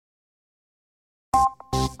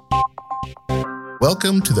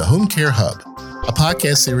Welcome to the Home Care Hub, a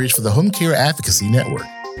podcast series for the Home Care Advocacy Network.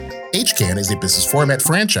 HCAN is a business format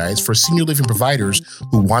franchise for senior living providers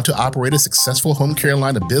who want to operate a successful home care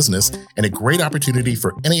line of business and a great opportunity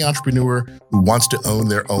for any entrepreneur who wants to own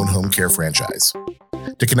their own home care franchise.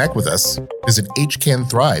 To connect with us, visit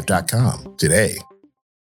hcanthrive.com today.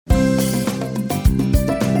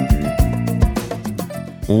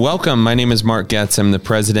 Welcome. My name is Mark Getz. I'm the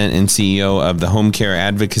president and CEO of the Home Care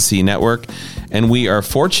Advocacy Network, and we are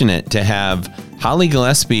fortunate to have Holly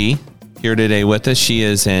Gillespie here today with us. She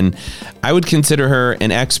is I would consider her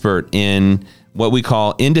an expert in what we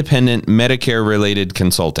call independent Medicare-related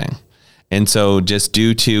consulting. And so just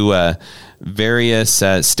due to various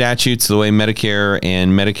statutes, the way Medicare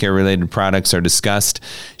and Medicare-related products are discussed,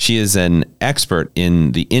 she is an expert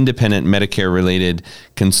in the independent Medicare-related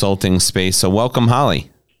consulting space. So welcome, Holly.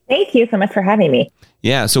 Thank you so much for having me.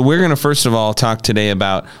 Yeah, so we're going to first of all talk today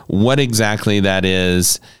about what exactly that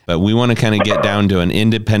is, but we want to kind of get down to an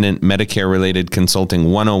independent Medicare-related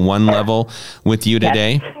consulting 101 level with you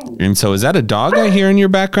today. Yes. And so is that a dog I hear in your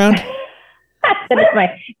background? That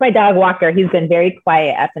is my dog Walker. He's been very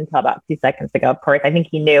quiet up until about 2 seconds ago. Of course, I think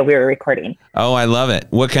he knew we were recording. Oh, I love it.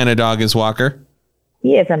 What kind of dog is Walker?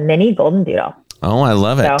 He is a mini golden doodle. Oh, I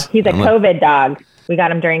love it. So he's a COVID dog. We got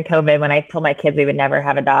him during COVID when I told my kids we would never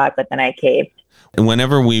have a dog, but then I caved. And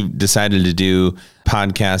whenever we decided to do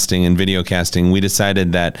podcasting and video casting, we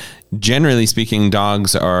decided that generally speaking,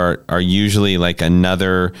 dogs are usually like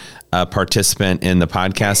another participant in the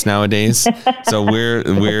podcast nowadays. So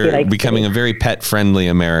we're becoming a very pet friendly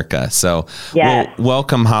America. So yes.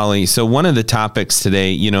 Welcome, Holly. So one of the topics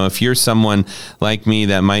today, if you're someone like me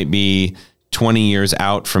that might be 20 years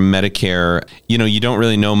out from Medicare, you don't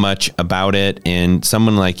really know much about it. And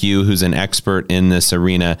someone like you who's an expert in this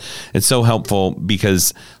arena, it's so helpful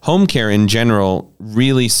because home care in general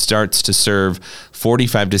really starts to serve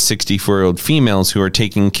 45 to 64-year-old females who are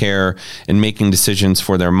taking care and making decisions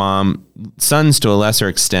for their sons to a lesser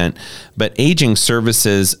extent. But aging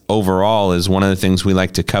services overall is one of the things we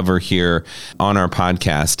like to cover here on our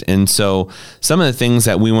podcast. And so some of the things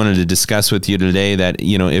that we wanted to discuss with you today that,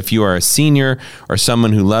 if you are a senior or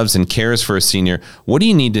someone who loves and cares for a senior, what do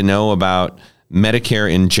you need to know about Medicare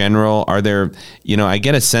in general? Are there, I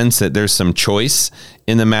get a sense that there's some choice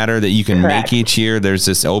in the matter that you can Correct. make each year. There's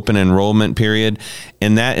this open enrollment period.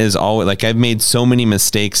 And that is all, I've made so many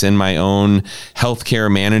mistakes in my own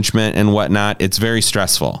healthcare management and whatnot. It's very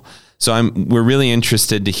stressful. So we're really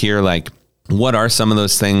interested to hear, what are some of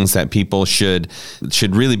those things that people should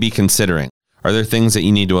really be considering? Are there things that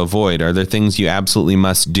you need to avoid? Are there things you absolutely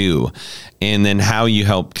must do? And then how you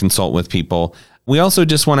help consult with people. We also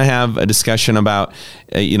just want to have a discussion about,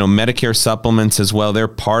 Medicare supplements as well. They're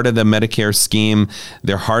part of the Medicare scheme.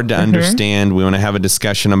 They're hard to understand. We want to have a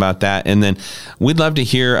discussion about that. And then we'd love to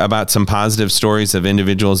hear about some positive stories of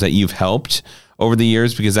individuals that you've helped over the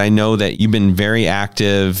years, because I know that you've been very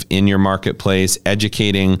active in your marketplace,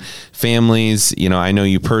 educating families. I know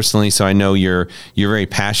you personally, so I know you're very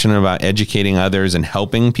passionate about educating others and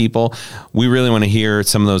helping people. We really want to hear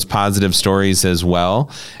some of those positive stories as well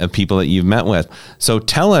of people that you've met with. So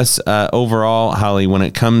tell us overall, Holly, when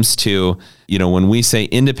it comes to, when we say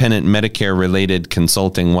independent Medicare related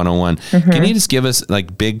consulting 101, can you just give us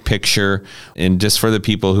big picture, and just for the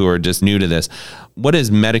people who are just new to this, what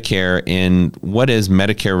is Medicare and what is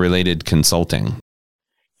Medicare related consulting?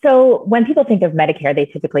 So when people think of Medicare, they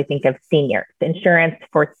typically think of seniors, insurance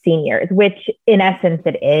for seniors, which in essence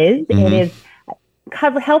it is. It is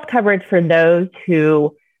health coverage for those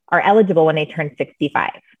who are eligible when they turn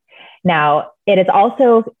 65. Now, it is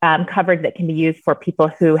also coverage that can be used for people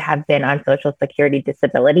who have been on Social Security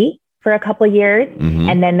disability for a couple of years,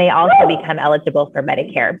 and then they also become eligible for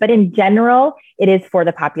Medicare. But in general, it is for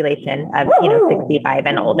the population of 65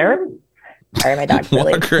 and older. Sorry, my dog's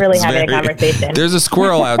really having a conversation. There's a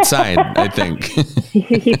squirrel outside, I think.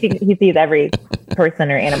 he sees every person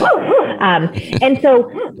or animal. And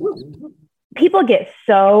so people get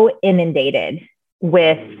so inundated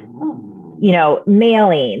with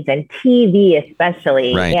mailings and TV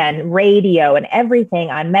especially, right, and radio and everything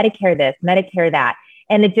on Medicare this, Medicare that.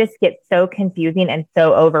 And it just gets so confusing and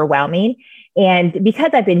so overwhelming. And because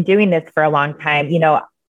I've been doing this for a long time,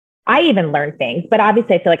 I even learn things, but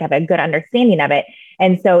obviously I feel like I have a good understanding of it.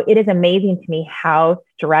 And so it is amazing to me how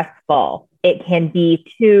stressful it can be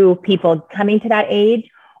to people coming to that age,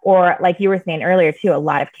 or like you were saying earlier too, a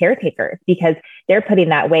lot of caretakers, because they're putting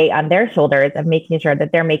that weight on their shoulders of making sure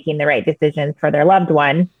that they're making the right decisions for their loved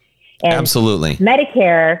one. And absolutely.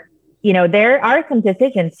 Medicare, there are some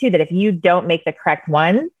decisions too, that if you don't make the correct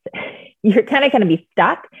ones, you're kind of going to be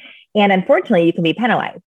stuck. And unfortunately, you can be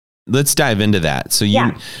penalized. let's dive into that. So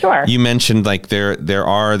sure. You mentioned like there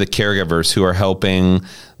are the caregivers who are helping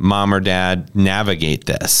mom or dad navigate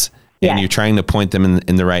this. And you're trying to point them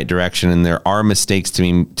in the right direction. And there are mistakes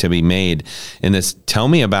to be made in this. Tell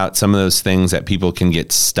me about some of those things that people can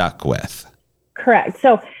get stuck with. Correct.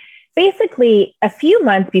 So basically, a few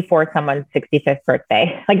months before someone's 65th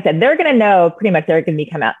birthday, like I said, they're going to know pretty much they're going to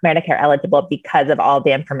become Medicare eligible because of all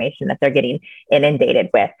the information that they're getting inundated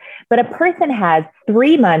with. But a person has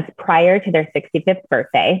 3 months prior to their 65th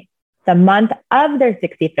birthday, the month of their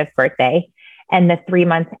 65th birthday, and the 3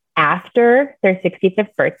 months after their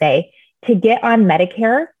 65th birthday to get on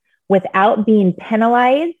Medicare without being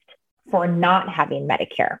penalized for not having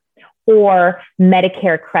Medicare or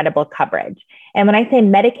Medicare credible coverage. And when I say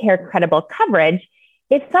Medicare credible coverage,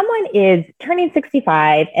 if someone is turning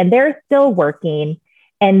 65 and they're still working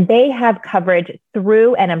and they have coverage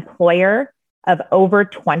through an employer of over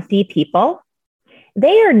 20 people,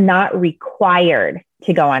 they are not required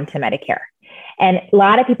to go on to Medicare. And a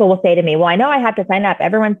lot of people will say to me, well, I know I have to sign up.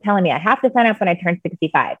 Everyone's telling me I have to sign up when I turn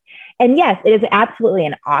 65. And yes, it is absolutely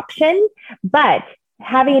an option, but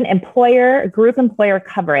having group employer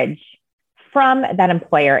coverage from that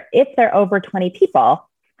employer, if they're over 20 people,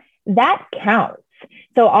 that counts.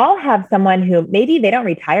 So I'll have someone who maybe they don't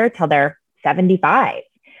retire till they're 75.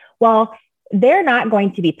 Well, they're not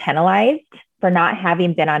going to be penalized for not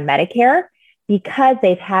having been on Medicare because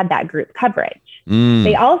they've had that group coverage.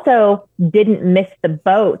 They also didn't miss the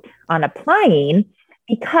boat on applying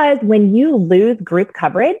because when you lose group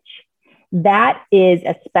coverage, that is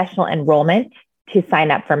a special enrollment to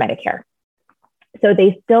sign up for Medicare. So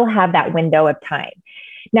they still have that window of time.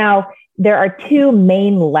 Now, there are two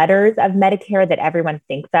main letters of Medicare that everyone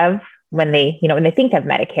thinks of when they think of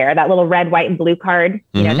Medicare, that little red, white, and blue card,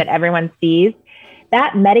 that everyone sees.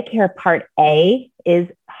 That Medicare Part A is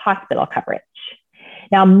hospital coverage.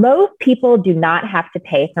 Now, most people do not have to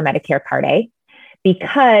pay for Medicare Part A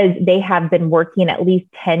because they have been working at least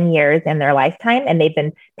 10 years in their lifetime and they've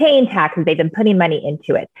been paying taxes, they've been putting money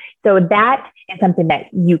into it. So that is something that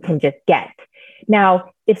you can just get.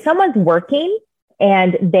 Now, if someone's working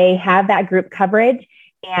and they have that group coverage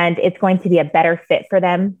and it's going to be a better fit for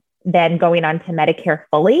them than going on to Medicare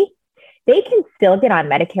fully, they can still get on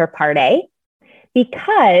Medicare Part A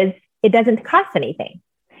because it doesn't cost anything.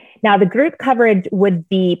 Now, the group coverage would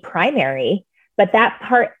be primary, but that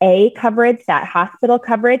Part A coverage, that hospital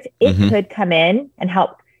coverage, it could come in and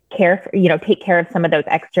help take care of some of those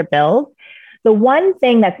extra bills. The one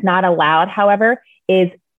thing that's not allowed, however,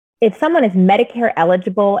 is if someone is Medicare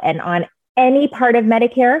eligible and on any part of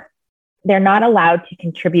Medicare, they're not allowed to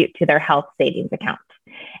contribute to their health savings account.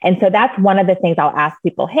 And so that's one of the things I'll ask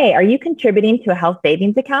people, hey, are you contributing to a health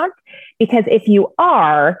savings account? Because if you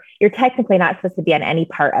are, you're technically not supposed to be on any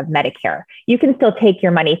part of Medicare. You can still take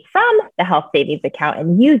your money from the health savings account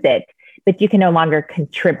and use it, but you can no longer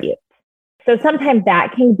contribute. So sometimes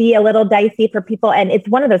that can be a little dicey for people. And it's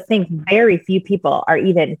one of those things, very few people are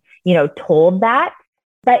even, told that.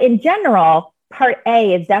 But in general, Part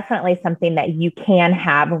A is definitely something that you can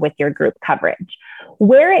have with your group coverage.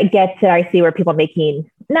 Where it gets to, I see where people making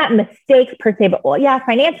not mistakes per se, but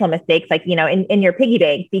financial mistakes, like, in your piggy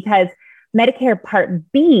bank, because Medicare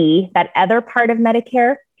Part B, that other part of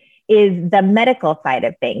Medicare, is the medical side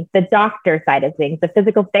of things, the doctor side of things, the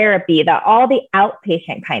physical therapy, all the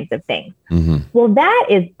outpatient kinds of things. Well, that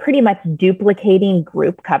is pretty much duplicating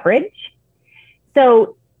group coverage.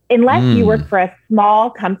 So unless you work for a small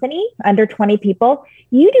company under 20 people,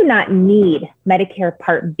 you do not need Medicare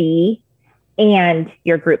Part B and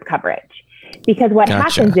your group coverage, because what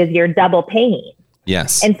happens is you're double paying.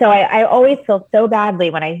 Yes. And so I always feel so badly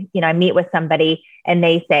when I meet with somebody and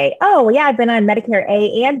they say, oh, well, yeah, I've been on Medicare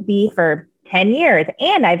A and B for 10 years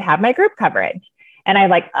and I've had my group coverage. And I'm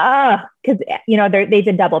like, because, they've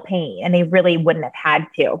been double paying and they really wouldn't have had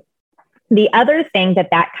to. The other thing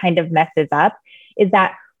that kind of messes up is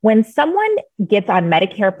that when someone gets on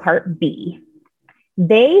Medicare Part B,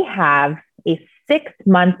 they have a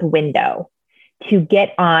 6-month window to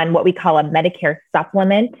get on what we call a Medicare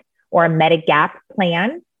supplement or a Medigap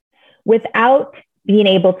plan without being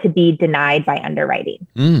able to be denied by underwriting.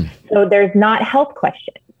 So there's not health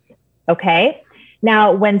questions. Okay.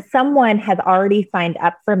 Now, when someone has already signed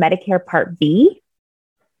up for Medicare Part B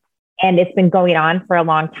and it's been going on for a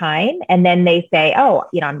long time, and then they say, oh,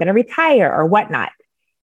 I'm going to retire or whatnot,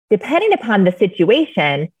 depending upon the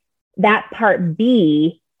situation, that Part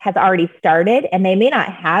B has already started and they may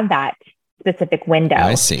not have that specific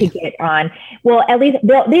window to get on. Well, at least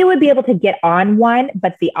they would be able to get on one,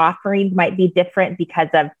 but the offerings might be different because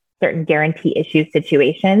of certain guarantee issue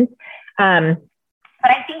situations. But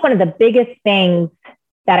I think one of the biggest things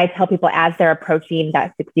that I tell people as they're approaching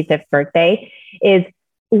that 65th birthday is,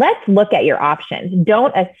 let's look at your options.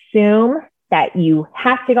 Don't assume that you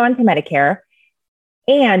have to go into Medicare,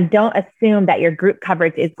 and don't assume that your group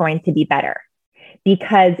coverage is going to be better,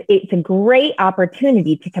 because it's a great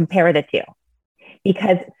opportunity to compare the two.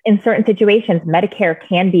 Because in certain situations, Medicare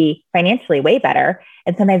can be financially way better,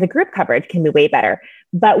 and sometimes the group coverage can be way better.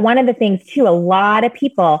 But one of the things too, a lot of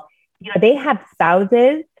people, they have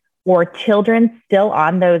spouses or children still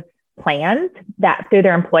on those plans that through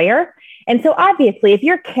their employer. And so obviously, if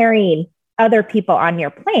you're carrying other people on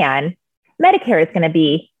your plan, Medicare is going to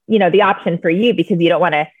be, the option for you, because you don't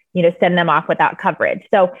want to, send them off without coverage.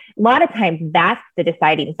 So a lot of times that's the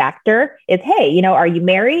deciding factor is, hey, are you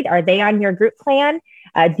married? Are they on your group plan?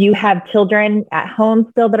 Do you have children at home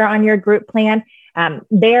still that are on your group plan?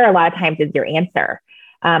 There, a lot of times is your answer.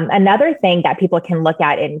 Another thing that people can look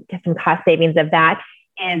at in some cost savings of that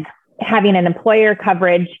is having an employer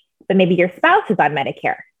coverage, but maybe your spouse is on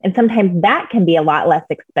Medicare. And sometimes that can be a lot less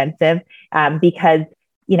expensive because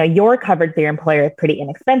your coverage for your employer is pretty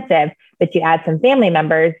inexpensive, but you add some family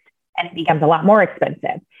members and it becomes a lot more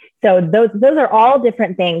expensive. So those are all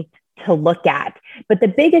different things to look at. But the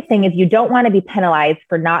biggest thing is you don't want to be penalized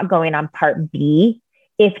for not going on Part B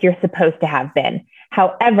if you're supposed to have been.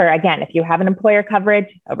 However, again, if you have an employer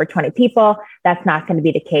coverage over 20 people, that's not going to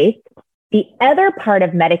be the case. The other part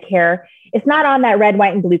of Medicare is not on that red,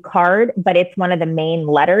 white, and blue card, but it's one of the main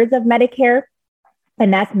letters of Medicare.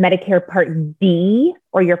 And that's Medicare Part D,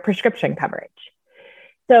 or your prescription coverage.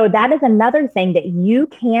 So that is another thing that you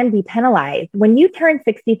can be penalized. When you turn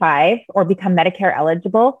 65 or become Medicare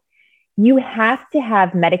eligible, you have to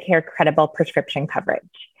have Medicare credible prescription coverage.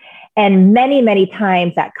 And many, many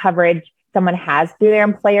times that coverage someone has through their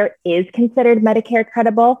employer is considered Medicare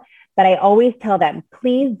credible. But I always tell them,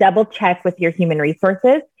 please double check with your human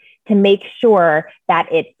resources to make sure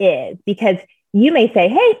that it is, because you may say,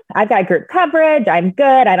 hey, I've got group coverage, I'm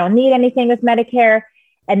good, I don't need anything with Medicare.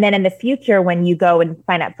 And then in the future, when you go and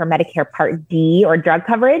sign up for Medicare Part D or drug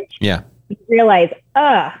coverage, you realize,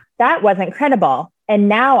 that wasn't credible. And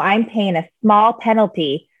now I'm paying a small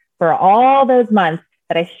penalty for all those months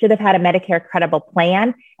that I should have had a Medicare credible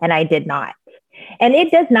plan, and I did not. And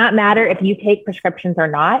it does not matter if you take prescriptions or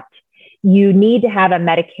not. You need to have a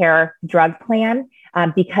Medicare drug plan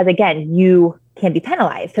because, again, you can be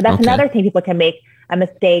penalized. So that's another thing people can make a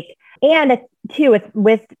mistake. And too,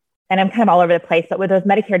 with and I'm kind of all over the place, but with those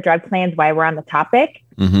Medicare drug plans, while we're on the topic,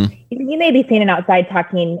 you may be seeing an outside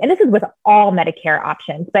talking, and this is with all Medicare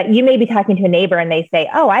options, but you may be talking to a neighbor and they say,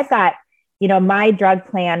 oh, I've got, my drug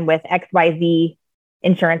plan with XYZ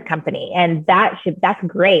insurance company, and that's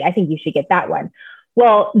great. I think you should get that one.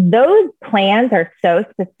 Well, those plans are so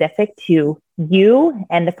specific to you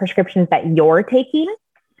and the prescriptions that you're taking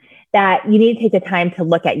that you need to take the time to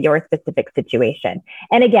look at your specific situation.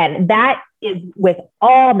 And again, that is with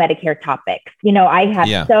all Medicare topics. I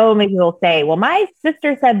have so many people say, well, my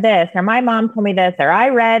sister said this, or my mom told me this, or I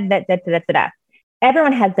read that.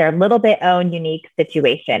 Everyone has their little bit own unique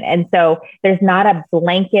situation. And so there's not a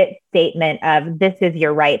blanket statement of this is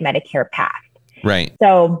your right Medicare path. Right.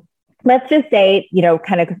 So let's just say,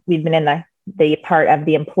 kind of we've been in the part of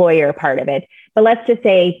the employer part of it, but let's just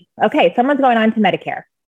say, okay, someone's going on to Medicare,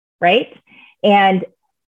 right? And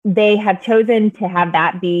they have chosen to have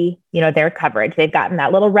that be, their coverage. They've gotten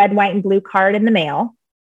that little red, white, and blue card in the mail.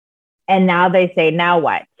 And now they say, now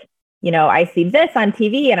what? I see this on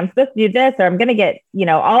TV and I'm supposed to do this, or I'm going to get,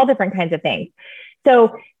 all different kinds of things.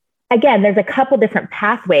 So again, there's a couple different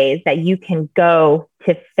pathways that you can go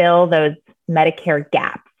to fill those Medicare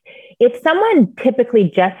gaps. If someone typically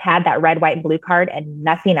just had that red, white, and blue card and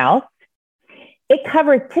nothing else, it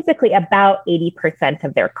covers typically about 80%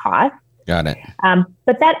 of their cost. Got it.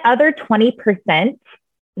 But that other 20%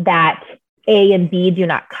 that A and B do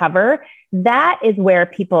not cover, that is where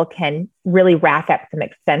people can really rack up some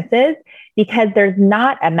expenses because there's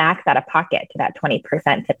not a max out of pocket to that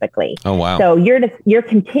 20% typically. Oh, wow. So you're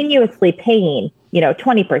continuously paying,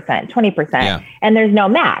 20%, and there's no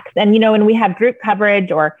max. And, when we have group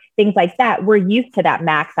coverage or things like that, we're used to that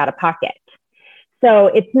max out of pocket. So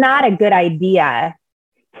it's not a good idea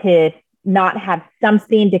to not have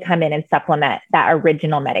something to come in and supplement that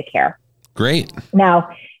original Medicare. Great.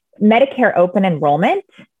 Now, Medicare open enrollment,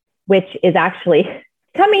 which is actually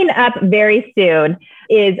coming up very soon,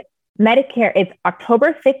 is Medicare. It's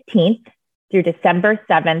October 15th through December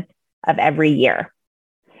 7th of every year.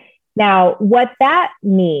 Now, what that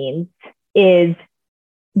means is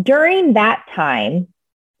during that time,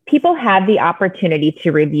 people have the opportunity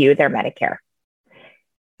to review their Medicare.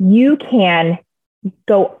 You can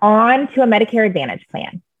go on to a Medicare Advantage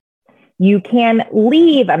plan. You can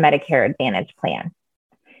leave a Medicare Advantage plan.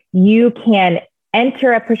 You can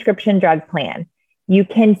enter a prescription drug plan. You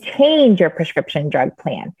can change your prescription drug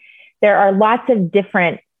plan. There are lots of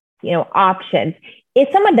different, options.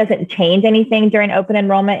 If someone doesn't change anything during open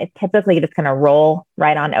enrollment, it's typically just going to roll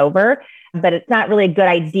right on over. But it's not really a good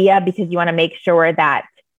idea because you want to make sure that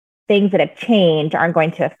things that have changed aren't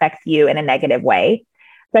going to affect you in a negative way,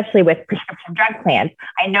 especially with prescription drug plans.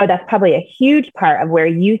 I know that's probably a huge part of where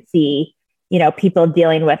you see, people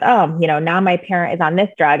dealing with, now my parent is on this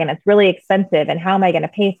drug and it's really expensive and how am I going to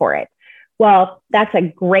pay for it? Well, that's a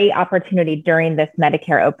great opportunity during this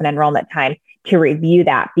Medicare open enrollment time to review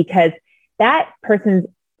that, because that person's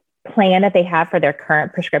plan that they have for their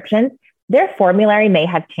current prescriptions, their formulary may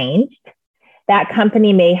have changed. That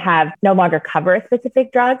company may have no longer cover a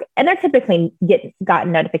specific drug, and they're typically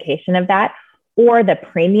gotten notification of that, or the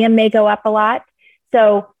premium may go up a lot.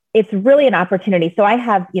 So it's really an opportunity. So I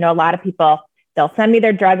have, a lot of people, they'll send me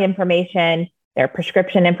their drug information, their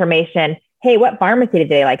prescription information. Hey, what pharmacy do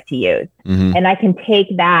they like to use? Mm-hmm. And I can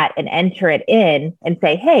take that and enter it in and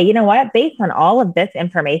say, hey, you know what? Based on all of this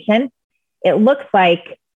information, it looks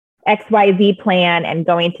like XYZ plan and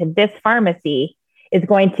going to this pharmacy is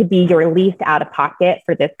going to be your least out of pocket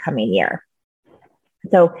for this coming year.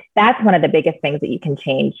 So that's one of the biggest things that you can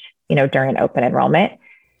change, during open enrollment.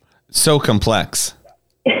 So complex.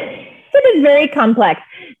 It is very complex.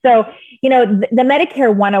 So, the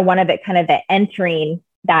Medicare 101 of it, kind of the entering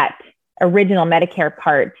that original Medicare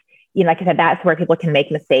part, like I said, that's where people can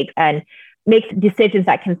make mistakes and make decisions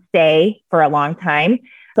that can stay for a long time.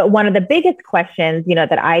 But one of the biggest questions,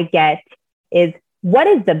 that I get is, what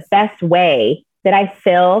is the best way that I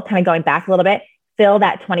fill, kind of going back a little bit, fill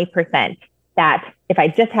that 20%, that if I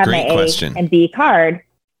just have Great my question. A and B card,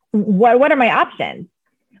 what are my options?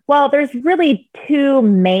 Well, there's really two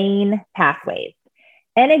main pathways.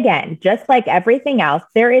 And again, just like everything else,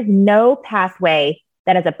 there is no pathway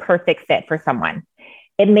that is a perfect fit for someone.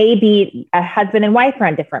 It may be a husband and wife are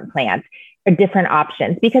on different plans or different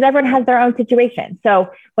options because everyone has their own situation. So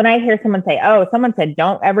when I hear someone say, someone said,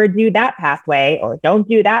 don't ever do that pathway or don't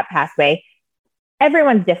do that pathway,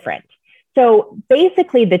 everyone's different. So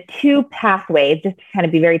basically the two pathways, just to kind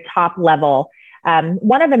of be very top level,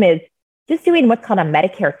 one of them is just doing what's called a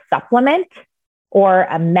Medicare supplement or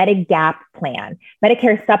a Medigap plan.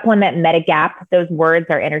 Medicare supplement, Medigap, those words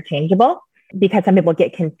are interchangeable because some people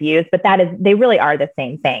get confused, but they really are the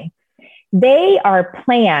same thing. They are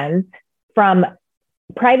plans from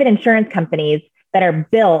private insurance companies that are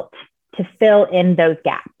built to fill in those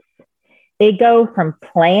gaps. They go from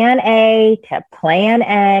plan A to plan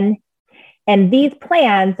N, and these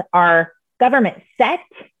plans are government set,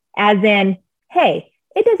 as in, hey,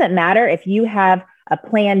 it doesn't matter if you have a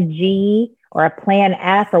plan G or a plan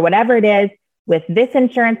F or whatever it is with this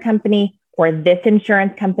insurance company or this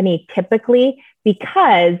insurance company typically,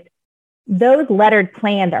 because those lettered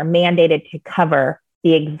plans are mandated to cover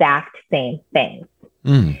the exact same things.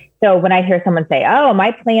 So when I hear someone say,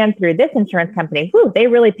 my plan through this insurance company, they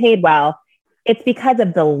really paid well, it's because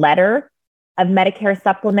of the letter of Medicare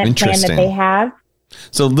supplement plan that they have.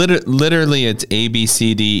 So literally it's A, B,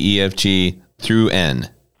 C, D, E, F, G through N.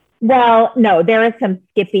 Well, no, there is some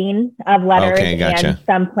skipping of letters gotcha. And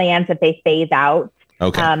some plans that they phase out.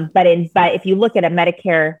 Okay. But if you look at a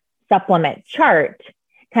Medicare supplement chart,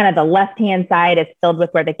 kind of the left-hand side is filled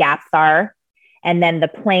with where the gaps are. And then the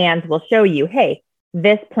plans will show you, hey,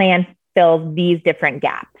 this plan fills these different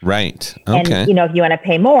gaps. Right. Okay. And, if you want to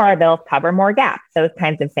pay more, they'll cover more gaps, those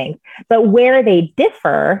kinds of things. But where they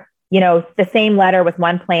differ, the same letter with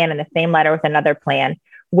one plan and the same letter with another plan,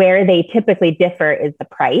 where they typically differ is the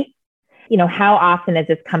price. How often is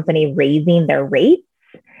this company raising their rates?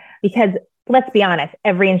 Because let's be honest,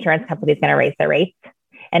 every insurance company is going to raise their rates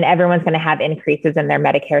and everyone's going to have increases in their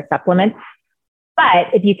Medicare supplements.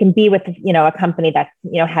 But if you can be with, a company that,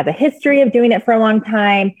 has a history of doing it for a long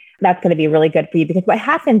time, that's going to be really good for you. Because what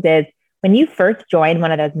happens is when you first join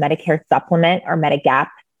one of those Medicare supplement or Medigap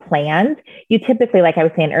plans, you typically, like I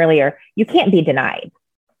was saying earlier, you can't be denied,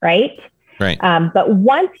 right? Right. But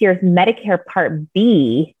once your Medicare Part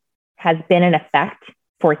B has been in effect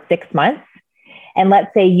for 6 months, and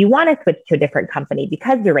let's say you want to switch to a different company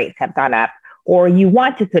because your rates have gone up, or you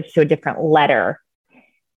want to switch to a different letter,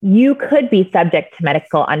 you could be subject to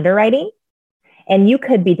medical underwriting and you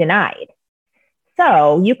could be denied.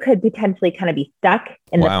 So you could potentially kind of be stuck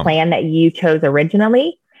in the plan that you chose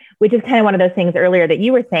originally, which is kind of one of those things earlier that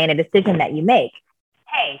you were saying, a decision that you make.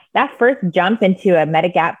 Hey, that first jump into a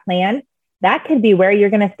Medigap plan, that could be where you're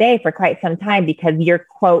going to stay for quite some time because your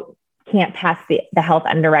quote can't pass the health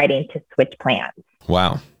underwriting to switch plans.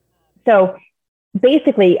 Wow. So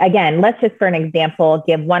basically, again, let's just for an example,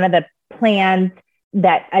 give one of the plans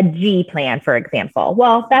that a G plan, for example.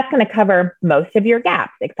 Well, that's going to cover most of your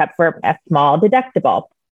gaps except for a small deductible.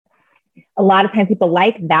 A lot of times people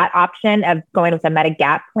like that option of going with a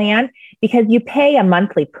Medigap plan because you pay a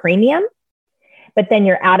monthly premium, but then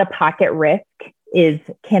your out-of-pocket risk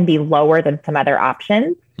can be lower than some other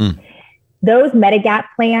options. Those Medigap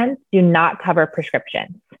plans do not cover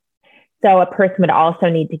prescriptions. So a person would also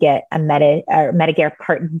need to get a Medicare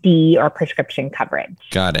Part D or prescription coverage.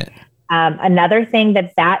 Got it. Another thing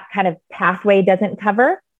that kind of pathway doesn't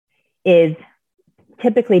cover is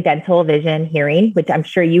typically dental, vision, hearing, which I'm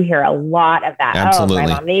sure you hear a lot of that. Absolutely. Oh,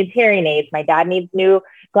 my mom needs hearing aids. My dad needs new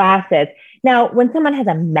glasses. Now, when someone has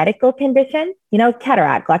a medical condition,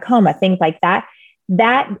 cataract, glaucoma, things like that,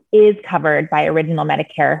 that is covered by Original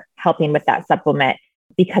Medicare, helping with that supplement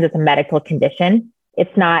because it's a medical condition.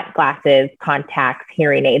 It's not glasses, contacts,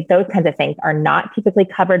 hearing aids. Those kinds of things are not typically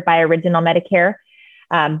covered by Original Medicare,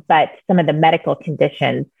 but some of the medical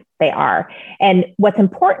conditions, they are. And what's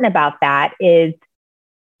important about that is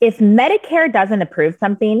if Medicare doesn't approve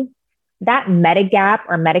something, that Medigap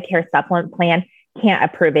or Medicare supplement plan can't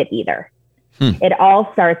approve it either. It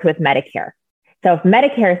all starts with Medicare. So if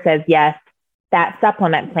Medicare says yes, that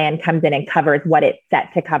supplement plan comes in and covers what it's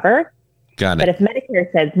set to cover. Got it. But if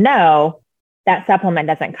Medicare says no, that supplement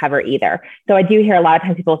doesn't cover either. So I do hear a lot of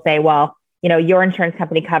times people say, well, your insurance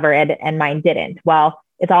company covered it and mine didn't. Well,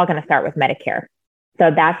 it's all going to start with Medicare. So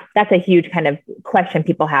that's a huge kind of question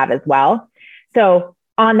people have as well. So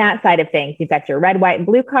on that side of things, you've got your red, white, and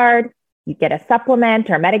blue card, you get a supplement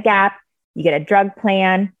or Medigap, you get a drug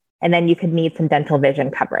plan, and then you could need some dental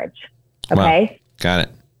vision coverage. Okay. Wow. Got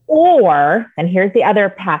it. Or, and here's the other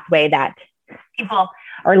pathway that people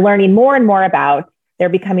are learning more and more about, they're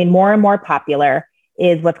becoming more and more popular,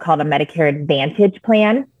 is what's called a Medicare Advantage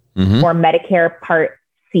plan or Medicare Part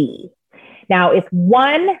C. Now, it's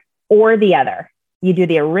one or the other. You do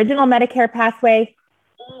the original Medicare pathway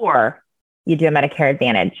or you do a Medicare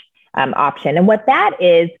Advantage option. And what that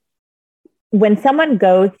is, when someone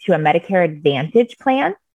goes to a Medicare Advantage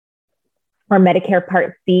plan or Medicare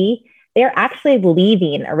Part C, they're actually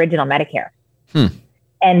leaving Original Medicare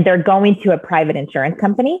and they're going to a private insurance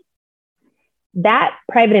company. That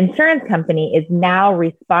private insurance company is now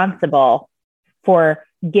responsible for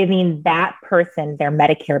giving that person their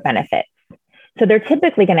Medicare benefits. So they're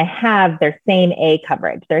typically going to have their same A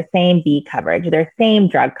coverage, their same B coverage, their same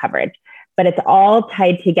drug coverage, but it's all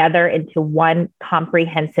tied together into one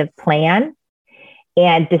comprehensive plan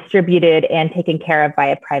and distributed and taken care of by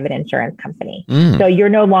a private insurance company. So you're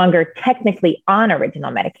no longer technically on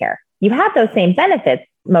Original Medicare. You have those same benefits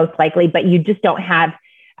most likely, but you just don't have,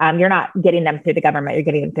 you're not getting them through the government, you're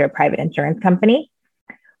getting them through a private insurance company.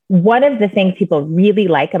 One of the things people really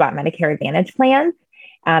like about Medicare Advantage plans,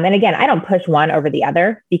 and again, I don't push one over the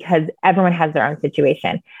other because everyone has their own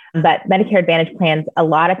situation, but Medicare Advantage plans a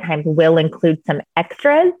lot of times will include some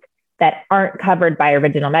extras that aren't covered by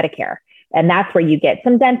Original Medicare. And that's where you get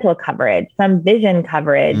some dental coverage, some vision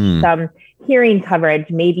coverage, some hearing coverage,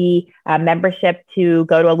 maybe membership to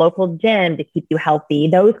go to a local gym to keep you healthy,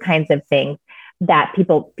 those kinds of things that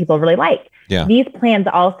people really like. Yeah. These plans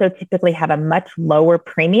also typically have a much lower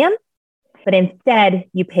premium, but instead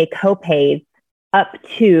you pay copays up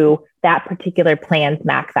to that particular plan's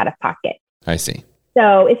max out of pocket. I see.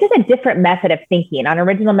 So it's just a different method of thinking. On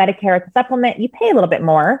Original Medicare, it's a supplement, you pay a little bit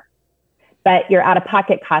more, but your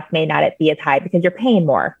out-of-pocket cost may not be as high because you're paying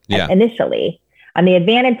more initially. On the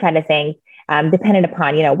Advantage side of things, depending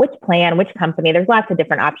upon, which plan, which company, there's lots of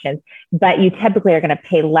different options, but you typically are going to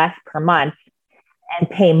pay less per month and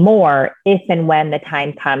pay more if and when the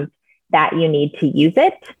time comes that you need to use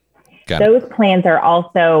it. Those plans are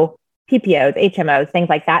also PPOs, HMOs, things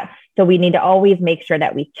like that. So we need to always make sure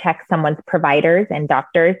that we check someone's providers and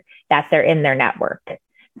doctors that they're in their network.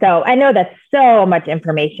 So I know that's so much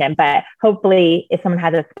information, but hopefully if someone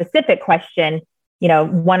has a specific question,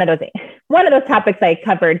 one of those topics I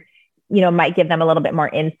covered, might give them a little bit more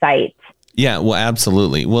insight. Yeah, well,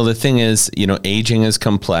 absolutely. Well, the thing is, aging is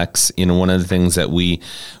complex. One of the things that we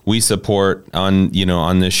support on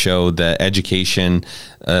this show, the education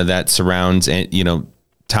that surrounds,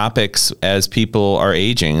 topics as people are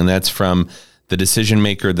aging. And that's from the decision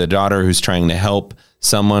maker, the daughter who's trying to help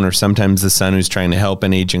someone, or sometimes the son who's trying to help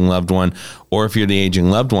an aging loved one. Or if you're the aging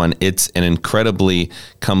loved one, it's an incredibly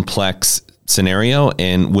complex scenario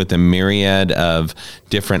and with a myriad of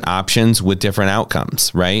different options with different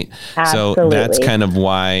outcomes, right? Absolutely. So that's kind of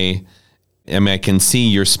why I mean, I can see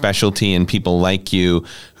your specialty and people like you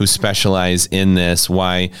who specialize in this,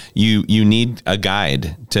 why you need a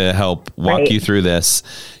guide to help walk you through this,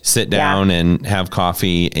 sit down and have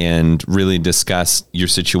coffee and really discuss your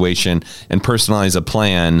situation and personalize a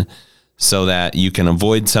plan so that you can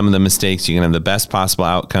avoid some of the mistakes. You can have the best possible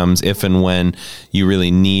outcomes if and when you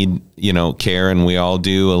really need, care. And we all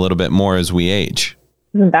do a little bit more as we age.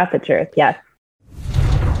 That's the truth. Yes.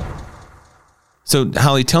 So,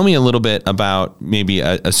 Holly, tell me a little bit about maybe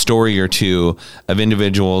a story or two of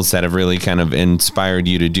individuals that have really kind of inspired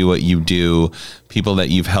you to do what you do, people that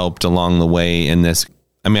you've helped along the way in this.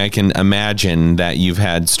 I mean, I can imagine that you've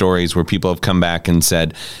had stories where people have come back and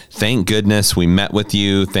said, thank goodness we met with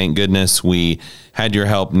you. Thank goodness we had your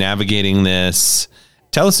help navigating this.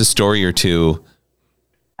 Tell us a story or two.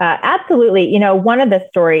 Absolutely. One of the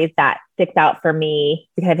stories that sticks out for me,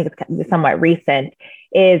 because I think it's somewhat recent,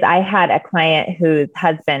 is I had a client whose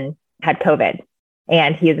husband had COVID,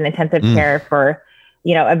 and he was in intensive care for,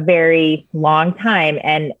 a very long time.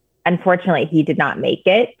 And unfortunately, he did not make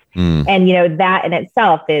it. And, that in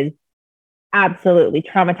itself is absolutely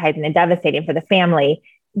traumatizing and devastating for the family.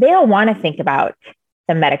 They don't want to think about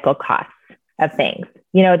the medical costs of things.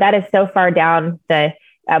 That is so far down the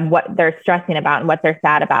what they're stressing about and what they're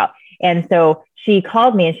sad about. And so she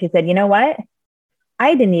called me and she said, you know what?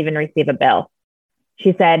 I didn't even receive a bill.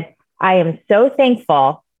 She said, I am so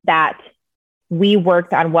thankful that we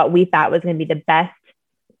worked on what we thought was going to be the best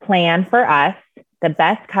plan for us, the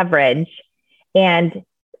best coverage. And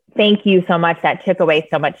thank you so much. That took away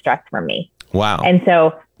so much stress from me. Wow. And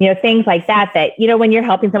so, things like that, when you're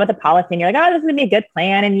helping someone with a policy and you're like, oh, this is going to be a good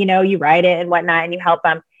plan. And, you write it and whatnot and you help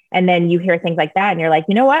them. And then you hear things like that and you're like,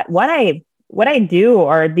 you know what I do,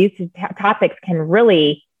 or these topics can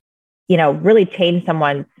really, really change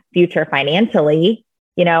someone's future financially,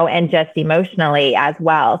 and just emotionally as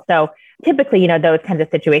well. So typically, those kinds of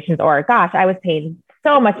situations, or gosh, I was paying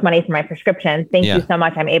so much money for my prescriptions. Thank you so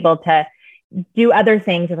much. I'm able to do other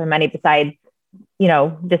things with my money besides,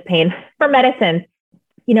 just paying for medicine.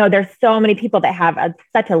 There's so many people that have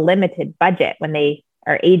such a limited budget when they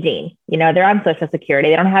are aging. They're on Social Security.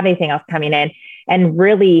 They don't have anything else coming in, and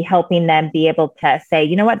really helping them be able to say,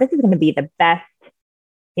 you know what, this is going to be the best,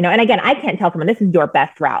 and again, I can't tell someone this is your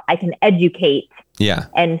best route. I can educate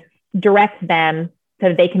and direct them so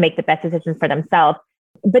that they can make the best decisions for themselves.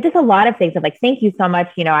 But just a lot of things of like, thank you so much.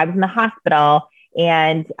 I was in the hospital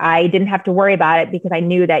and I didn't have to worry about it because I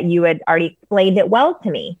knew that you had already explained it well to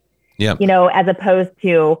me. Yeah. As opposed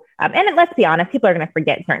to, and let's be honest, people are going to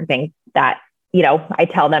forget certain things that, I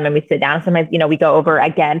tell them and we sit down. Sometimes, we go over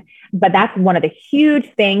again, but that's one of the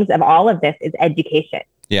huge things of all of this is education.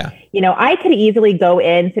 Yeah. I could easily go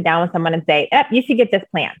in, sit down with someone and say, you should get this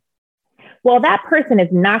plan. Well, that person is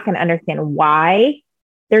not going to understand why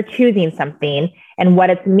they're choosing something and what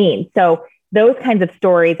it means. So those kinds of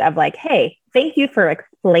stories of like, hey, thank you for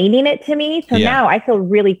explaining it to me. So now I feel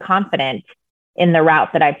really confident in the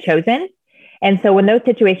route that I've chosen. And so when those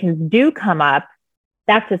situations do come up,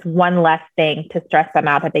 that's just one less thing to stress them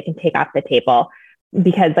out that they can take off the table.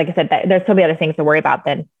 Because like I said, there's so many other things to worry about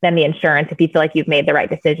than the insurance. If you feel like you've made the right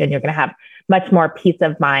decision, you're going to have much more peace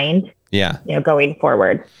of mind, going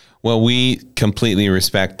forward. Well, we completely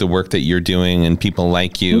respect the work that you're doing and people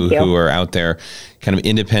like you who are out there kind of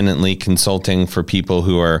independently consulting for people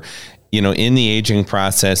who are, in the aging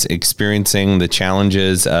process, experiencing the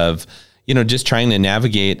challenges of, just trying to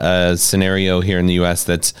navigate a scenario here in the U.S.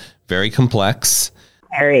 that's very complex.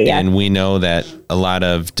 And we know that a lot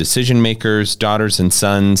of decision makers, daughters and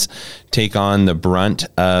sons, take on the brunt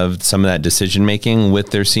of some of that decision making with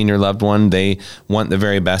their senior loved one. They want the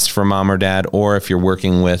very best for mom or dad, or if you're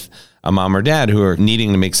working with a mom or dad who are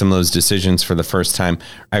needing to make some of those decisions for the first time.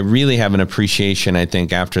 I really have an appreciation, I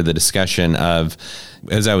think, after the discussion of,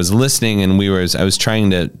 as I was listening and I was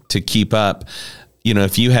trying to keep up,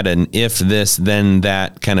 if you had an if this, then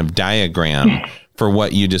that kind of diagram for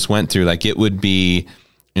what you just went through, like it would be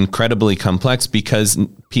incredibly complex because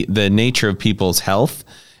the nature of people's health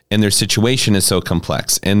and their situation is so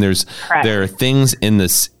complex. And there are things in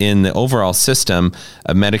the overall system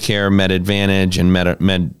of Medicare, Med Advantage, and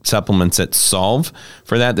Med supplements that solve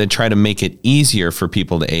for that try to make it easier for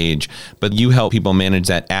people to age. But you help people manage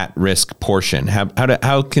that at-risk portion.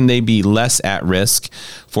 How can they be less at risk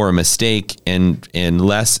for a mistake and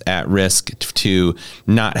less at risk to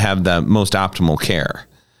not have the most optimal care?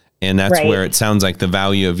 And that's where it sounds like the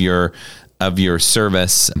value of your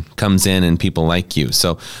service comes in and people like you.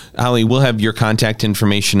 So Holly, we'll have your contact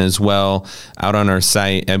information as well out on our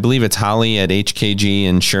site. I believe it's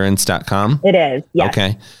holly@hkginsurance.com. It is. Yes.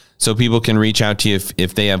 Okay. So people can reach out to you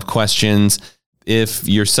if they have questions. if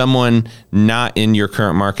you're someone not in your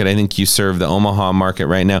current market, I think you serve the Omaha market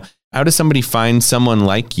right now. How does somebody find someone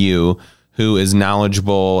like you who is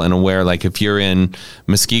knowledgeable and aware? Like if you're in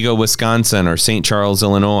Muskego, Wisconsin or St. Charles,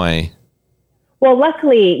 Illinois. Well,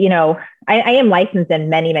 luckily, I am licensed in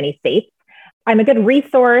many, many states. I'm a good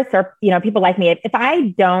resource, or, people like me. If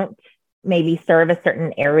I don't maybe serve a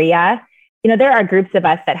certain area, there are groups of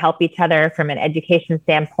us that help each other from an education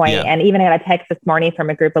standpoint. Yeah. And even I got a text this morning from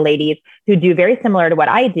a group of ladies who do very similar to what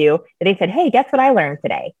I do, that they said, hey, guess what I learned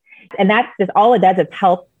today? And that's just all it does is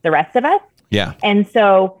help the rest of us. Yeah. And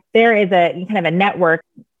so there is a kind of a network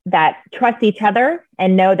that trusts each other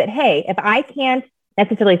and know that, hey, if I can't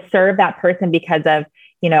necessarily serve that person because of,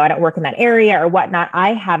 I don't work in that area or whatnot,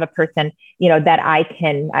 I have a person, that I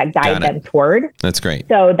can guide them toward. That's great.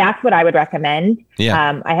 So that's what I would recommend.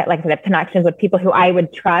 Yeah. I had, like I said, connections with people who I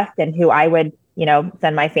would trust and who I would,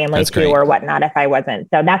 send my family that's to great. Or whatnot if I wasn't.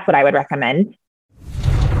 So that's what I would recommend.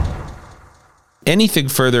 Anything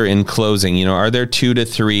further in closing, are there 2 to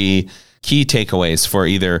 3 key takeaways for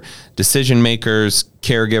either decision makers,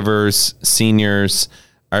 caregivers, seniors?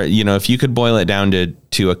 Or, if you could boil it down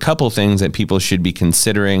to a couple things that people should be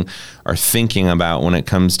considering or thinking about when it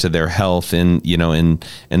comes to their health and, in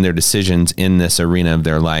their decisions in this arena of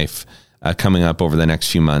their life coming up over the next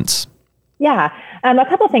few months. Yeah. A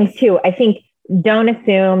couple things too. I think don't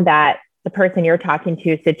assume that the person you're talking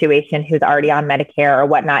to situation who's already on Medicare or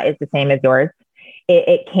whatnot is the same as yours.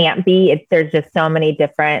 It can't be. There's just so many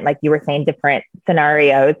different, like you were saying, different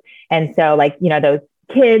scenarios. And so like, those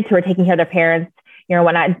kids who are taking care of their parents,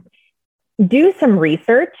 whatnot, do some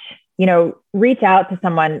research, reach out to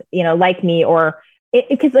someone, like me, or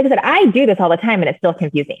because like I said, I do this all the time and it's still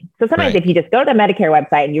confusing. So sometimes if you just go to the Medicare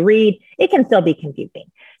website and you read, it can still be confusing.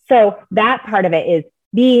 So that part of it is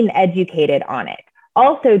being educated on it.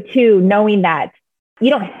 Also too, knowing that you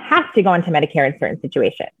don't have to go into Medicare in certain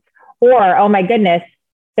situations. Or, oh my goodness,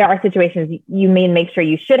 there are situations you may make sure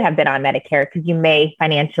you should have been on Medicare because you may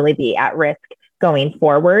financially be at risk going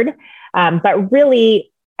forward. But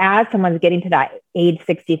really, as someone's getting to that age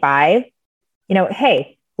 65,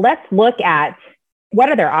 hey, let's look at what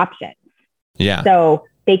are their options. Yeah. So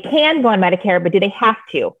they can go on Medicare, but do they have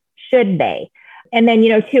to? Should they? And then,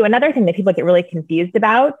 too, another thing that people get really confused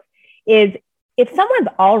about is if someone's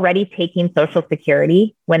already taking Social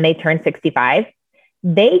Security when they turn 65,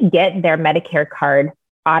 they get their Medicare card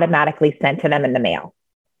automatically sent to them in the mail.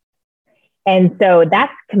 And so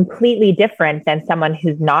that's completely different than someone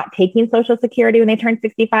who's not taking Social Security when they turn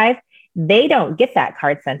 65. They don't get that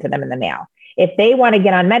card sent to them in the mail. If they want to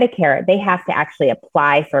get on Medicare, they have to actually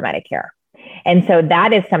apply for Medicare. And so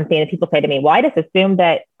that is something that people say to me, well, I just assumed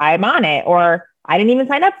that I'm on it, or I didn't even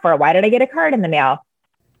sign up for it. Why did I get a card in the mail?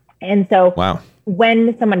 And so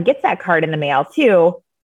when someone gets that card in the mail too,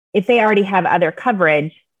 if they already have other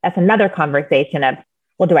coverage, that's another conversation of,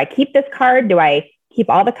 well, do I keep this card? Do I keep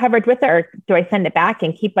all the coverage with it, or do I send it back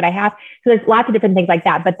and keep what I have? So there's lots of different things like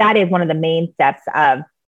that. But that is one of the main steps of,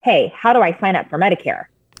 hey, how do I sign up for Medicare?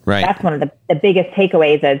 Right. That's one of the biggest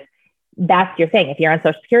takeaways is that's your thing. If you're on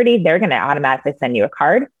Social Security, they're going to automatically send you a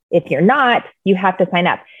card. If you're not, you have to sign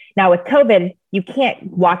up. Now with COVID, you can't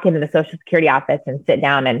walk into the Social Security office and sit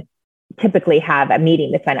down and typically have a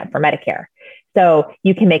meeting to sign up for Medicare. So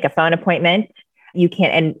you can make a phone appointment. You can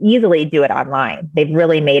and easily do it online. They've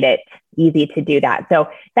really made it easy to do that. So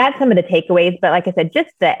that's some of the takeaways. But like I said, just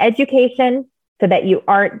the education so that you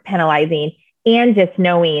aren't penalizing, and just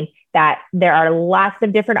knowing that there are lots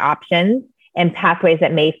of different options and pathways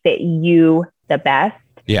that may fit you the best.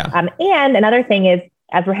 Yeah. And another thing is,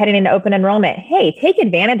 as we're heading into open enrollment, hey, take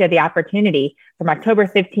advantage of the opportunity from October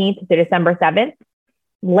 15th to December 7th.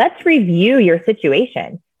 Let's review your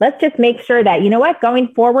situation. Let's just make sure that,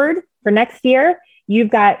 going forward for next year, you've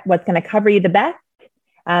got what's going to cover you the best.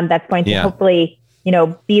 That's going to hopefully,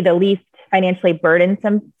 be the least financially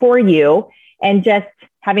burdensome for you. And just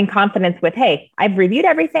having confidence with, hey, I've reviewed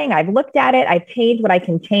everything. I've looked at it. I've changed what I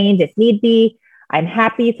can change if need be. I'm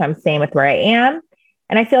happy. So I'm staying with where I am.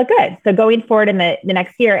 And I feel good. So going forward in the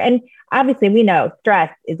next year, and obviously we know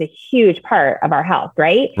stress is a huge part of our health,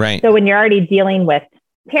 right? Right. So when you're already dealing with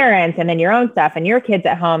parents and then your own stuff and your kids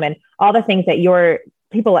at home and all the things that your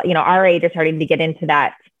people, our age are starting to get into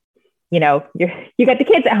that, you got the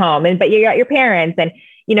kids at home but you got your parents and,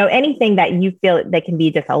 anything that you feel that can be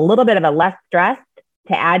just a little bit of a less stress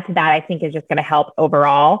to add to that, I think is just going to help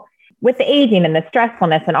overall with the aging and the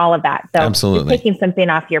stressfulness and all of that. So absolutely, taking something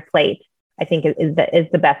off your plate, I think is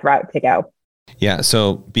the best route to go. Yeah.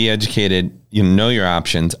 So be educated, know your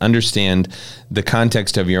options, understand the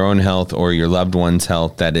context of your own health or your loved one's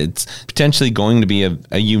health, that it's potentially going to be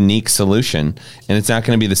a unique solution and it's not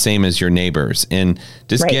going to be the same as your neighbors, and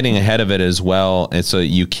just getting ahead of it as well. And so that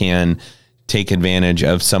you can take advantage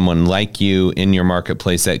of someone like you in your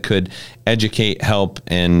marketplace that could educate, help,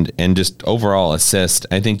 and just overall assist.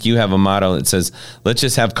 I think you have a motto that says, let's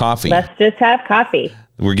just have coffee. Let's just have coffee.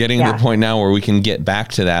 We're getting to the point now where we can get back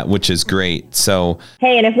to that, which is great. So,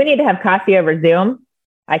 hey, and if we need to have coffee over Zoom,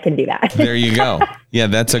 I can do that. There you go. Yeah,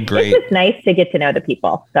 that's a great. It's just nice to get to know the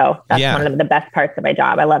people. So that's one of the best parts of my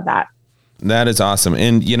job. I love that. That is awesome.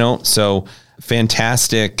 And, so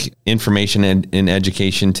fantastic information and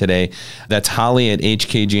education today. That's Holly at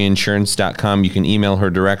hkginsurance.com. You can email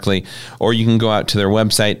her directly, or you can go out to their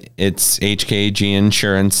website. It's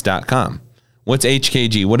hkginsurance.com. What's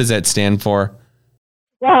HKG? What does that stand for?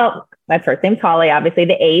 Well, my first name's Holly, obviously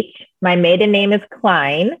the H. My maiden name is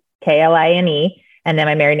Klein, Kline, and then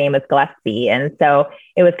my married name is Gillespie. And so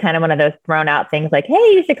it was kind of one of those thrown out things like, hey,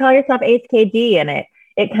 you should call yourself HKG. And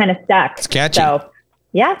it kind of stuck. It's catchy. So,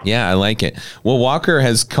 yeah. Yeah, I like it. Well, Walker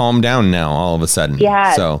has calmed down now all of a sudden.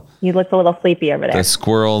 Yeah. So he looks a little sleepy over there. The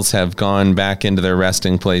squirrels have gone back into their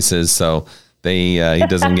resting places. So he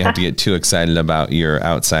doesn't have to get too excited about your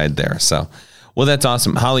outside there. So. Well, that's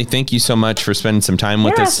awesome. Holly, thank you so much for spending some time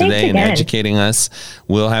with us today and educating us.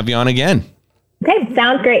 We'll have you on again. Okay,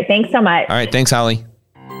 sounds great. Thanks so much. All right. Thanks, Holly.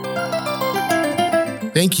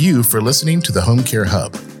 Thank you for listening to the Home Care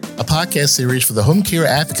Hub, a podcast series for the Home Care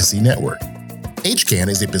Advocacy Network. HCAN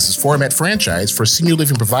is a business format franchise for senior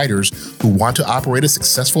living providers who want to operate a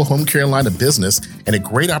successful home care line of business, and a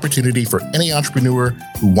great opportunity for any entrepreneur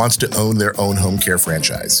who wants to own their own home care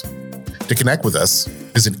franchise. To connect with us,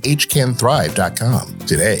 visit hcanthrive.com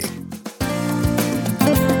today.